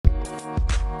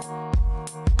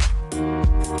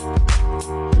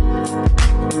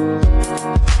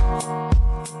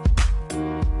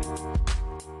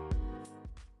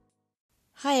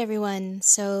everyone.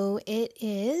 So it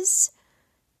is,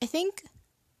 I think,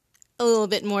 a little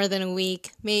bit more than a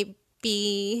week,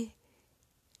 maybe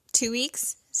 2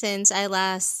 weeks since I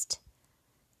last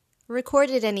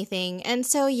recorded anything. And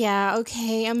so,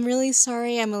 okay, I'm really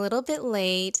sorry I'm a little bit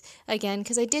late again,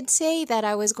 because I did say that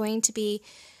I was going to be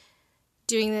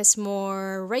doing this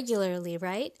more regularly,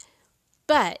 right?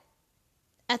 But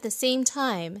at the same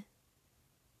time,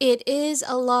 it is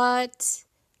a lot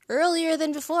earlier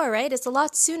than before, right? It's a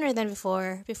lot sooner than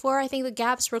before. Before, I think the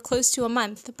gaps were close to a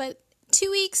month, but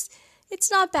 2 weeks, it's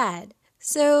not bad.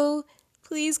 So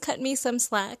please cut me some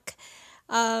slack.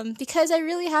 Because I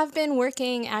really have been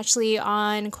working actually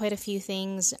on quite a few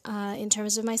things in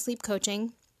terms of my sleep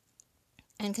coaching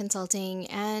and consulting.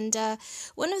 And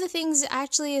one of the things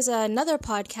actually is another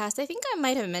podcast. I think I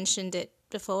might have mentioned it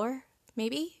before,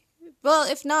 maybe. Well,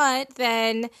 if not,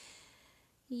 then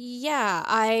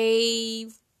I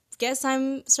guess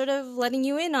I'm sort of letting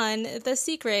you in on the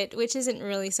secret, which isn't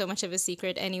really so much of a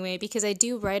secret anyway, because I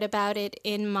do write about it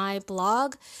in my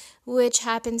blog, which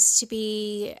happens to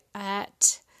be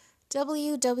at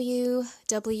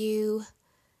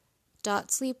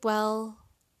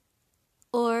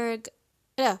www.sleepwell.org.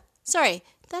 No, sorry,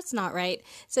 that's not right.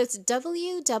 So it's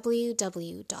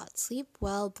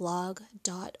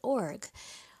www.sleepwellblog.org.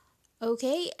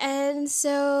 Okay, and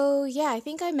so, I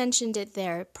think I mentioned it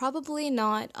there. Probably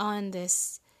not on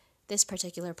this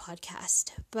particular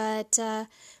podcast. But,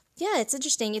 it's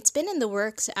interesting. It's been in the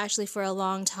works, actually, for a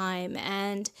long time.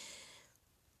 And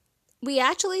we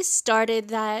actually started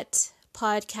that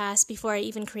podcast before I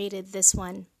even created this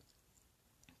one.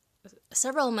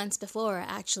 Several months before,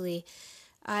 actually.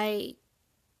 But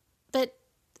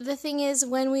the thing is,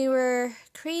 when we were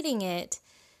creating it,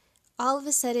 all of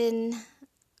a sudden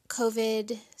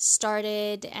COVID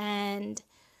started, and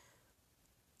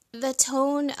the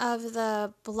tone of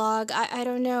the blog, I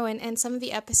don't know, and some of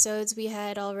the episodes we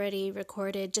had already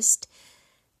recorded just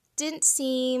didn't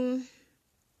seem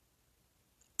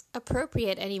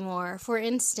appropriate anymore. For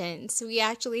instance, we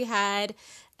actually had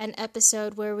an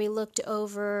episode where we looked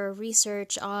over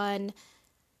research on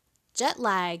jet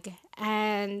lag,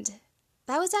 and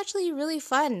that was actually really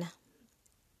fun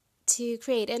to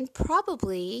create, and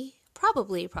probably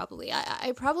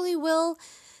I probably will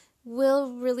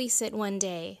release it one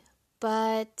day,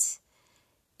 but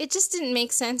it just didn't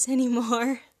make sense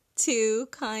anymore to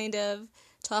kind of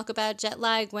talk about jet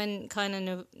lag when kind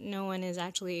of no one is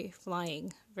actually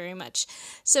flying very much.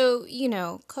 So,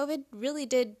 COVID really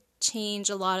did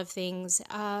change a lot of things,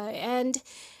 and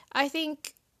I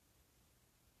think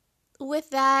with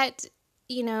that,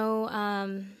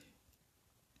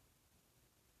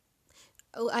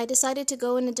 I decided to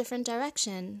go in a different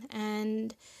direction.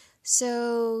 And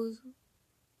so,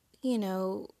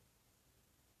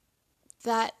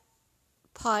 that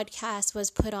podcast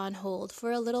was put on hold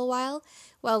for a little while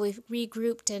we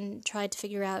regrouped and tried to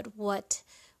figure out what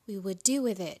we would do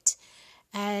with it.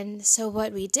 And so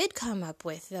what we did come up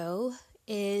with, though,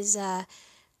 is, I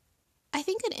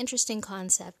think, an interesting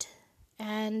concept.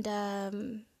 And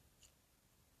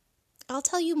I'll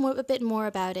tell you a bit more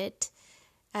about it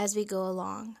as we go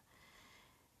along.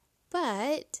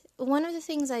 But one of the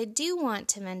things I do want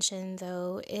to mention,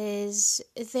 though, is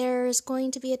there's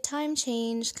going to be a time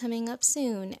change coming up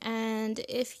soon. And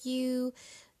if you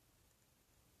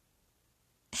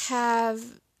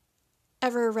have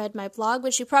ever read my blog,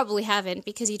 which you probably haven't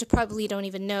because you probably don't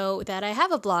even know that I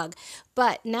have a blog,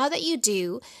 but now that you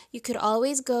do, you could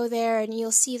always go there and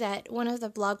you'll see that one of the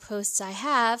blog posts I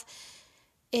have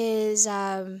is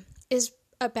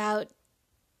about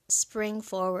spring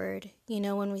forward,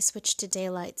 when we switched to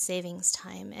daylight savings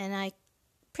time. And I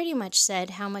pretty much said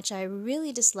how much I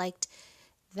really disliked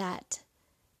that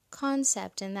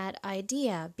concept and that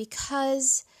idea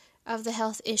because of the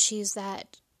health issues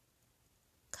that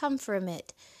come from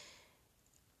it.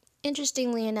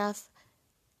 Interestingly enough,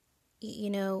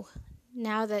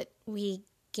 now that we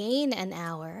gain an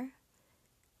hour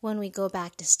when we go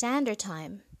back to standard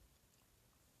time,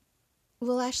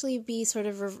 we'll actually be sort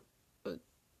of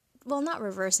not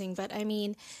reversing, but I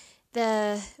mean,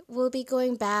 we'll be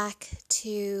going back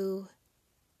to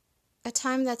a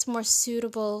time that's more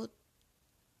suitable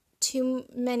to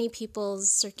many people's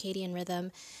circadian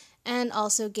rhythm, and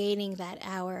also gaining that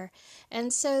hour.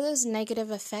 And so those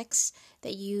negative effects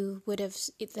that you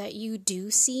do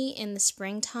see in the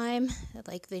springtime,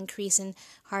 like the increase in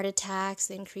heart attacks,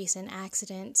 the increase in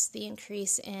accidents, the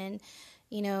increase in,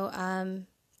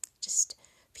 just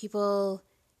people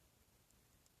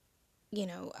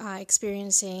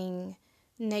experiencing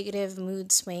negative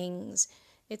mood swings,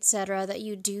 etc., that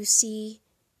you do see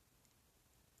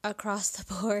across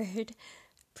the board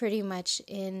pretty much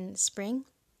in spring,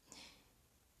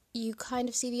 you kind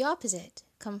of see the opposite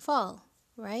come fall,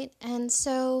 right? And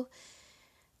so,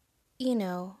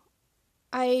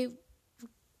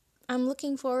 I'm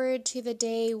looking forward to the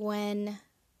day when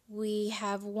we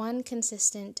have one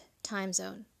consistent time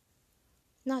zone.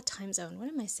 Not time zone, what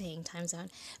am I saying, time zone?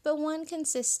 But one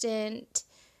consistent,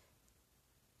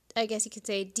 I guess you could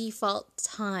say, default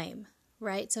time,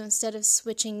 right? So instead of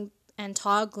switching and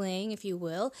toggling, if you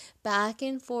will, back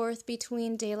and forth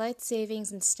between daylight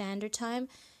savings and standard time,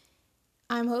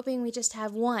 I'm hoping we just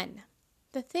have one.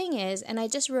 The thing is, and I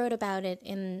just wrote about it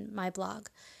in my blog,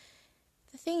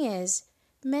 the thing is,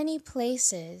 many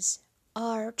places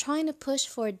are trying to push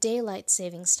for daylight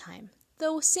savings time.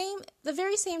 The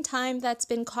very same time that's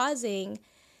been causing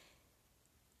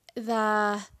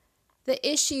the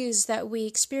issues that we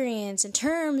experience in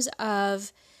terms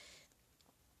of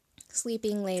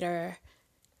sleeping later,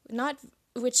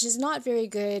 which is not very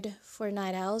good for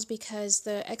night owls because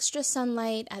the extra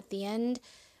sunlight at the end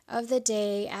of the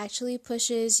day actually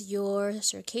pushes your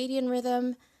circadian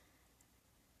rhythm.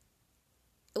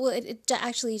 Well, it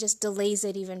actually just delays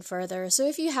it even further. So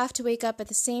if you have to wake up at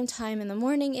the same time in the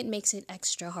morning, it makes it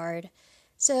extra hard.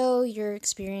 So you're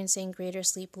experiencing greater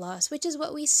sleep loss, which is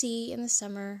what we see in the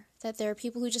summer, that there are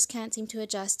people who just can't seem to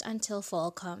adjust until fall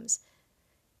comes.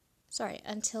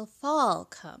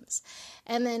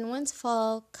 And then once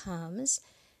fall comes,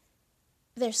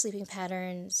 their sleeping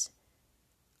patterns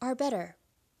are better.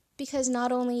 Because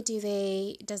not only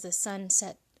does the sun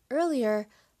set earlier,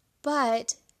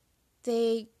 but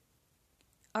they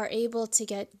are able to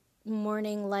get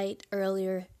morning light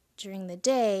earlier during the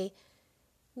day,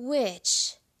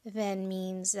 which then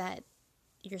means that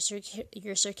your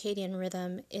circadian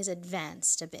rhythm is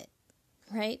advanced a bit,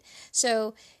 right?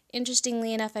 So,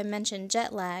 interestingly enough, I mentioned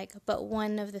jet lag, but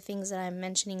one of the things that I'm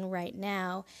mentioning right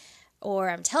now,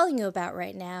 or I'm telling you about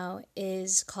right now,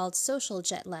 is called social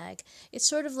jet lag. It's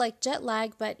sort of like jet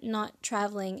lag, but not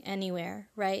traveling anywhere,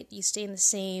 right? You stay in the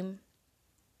same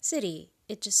city.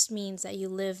 It just means that you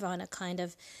live on a kind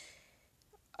of,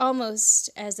 almost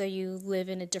as though you live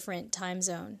in a different time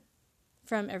zone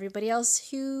from everybody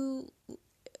else who,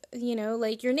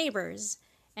 like your neighbors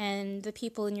and the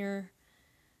people in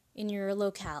your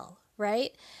locale,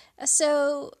 right?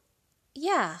 So,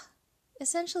 yeah,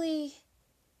 essentially,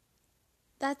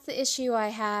 that's the issue I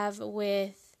have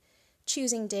with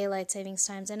choosing daylight savings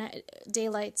times and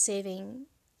daylight savings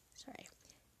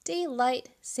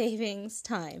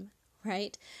time,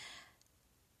 right?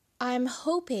 I'm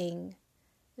hoping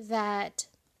that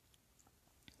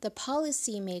the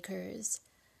policymakers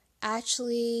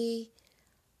actually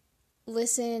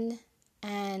listen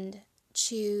and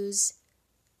choose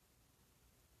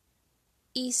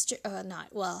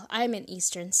I'm in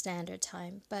Eastern Standard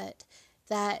Time, but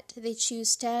that they choose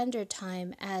Standard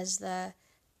Time as the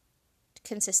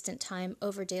consistent time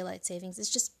over daylight savings is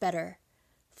just better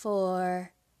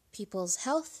for people's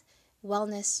health,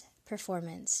 wellness,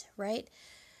 performance, right?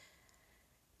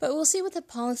 But we'll see what the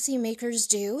policymakers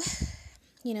do.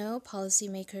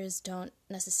 Policymakers don't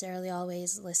necessarily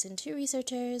always listen to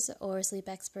researchers or sleep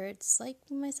experts like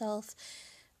myself,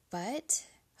 but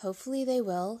hopefully they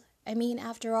will. I mean,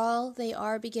 after all, they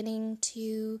are beginning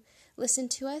to listen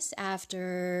to us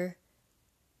after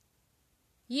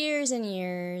years and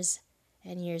years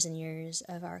and years and years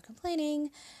of our complaining.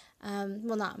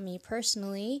 Well, not me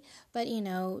personally, but,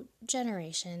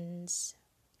 generations.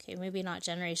 Okay, maybe not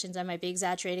generations, I might be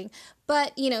exaggerating,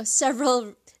 but,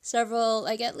 several,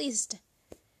 like at least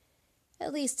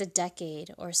a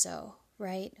decade or so,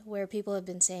 right? Where people have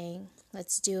been saying,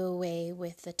 let's do away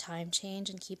with the time change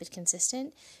and keep it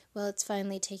consistent. Well, it's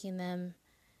finally taking them,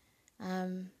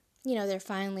 they're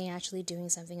finally actually doing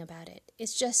something about it.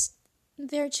 It's just,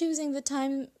 they're choosing the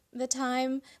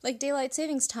time, like daylight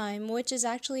savings time, which is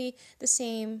actually the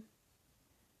same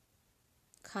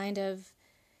kind of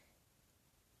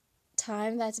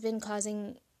time that's been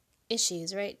causing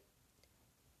issues, right?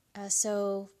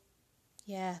 So,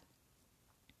 yeah.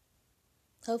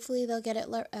 Hopefully they'll get it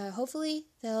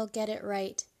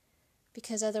right,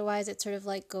 because otherwise it's sort of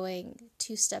like going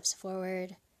 2 steps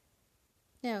forward.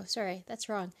 No, sorry, that's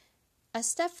wrong. A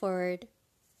step forward,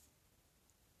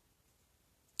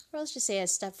 or let's just say a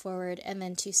step forward and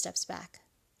then 2 steps back,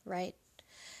 right?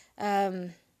 A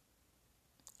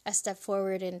step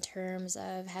forward in terms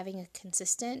of having a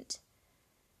consistent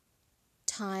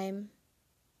time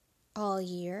all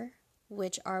year,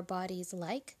 which our bodies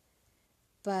like,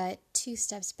 but 2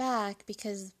 steps back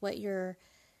because what you're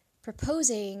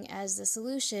proposing as the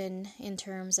solution in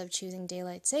terms of choosing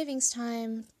daylight savings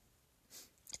time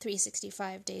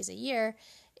 365 days a year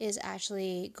is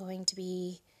actually going to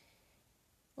be,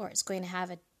 or it's going to have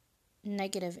a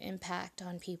negative impact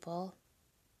on people,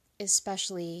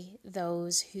 especially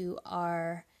those who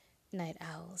are night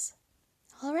owls.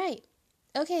 All right.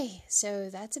 Okay, so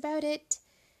that's about it.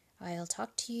 I'll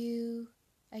talk to you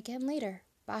again later.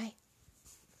 Bye.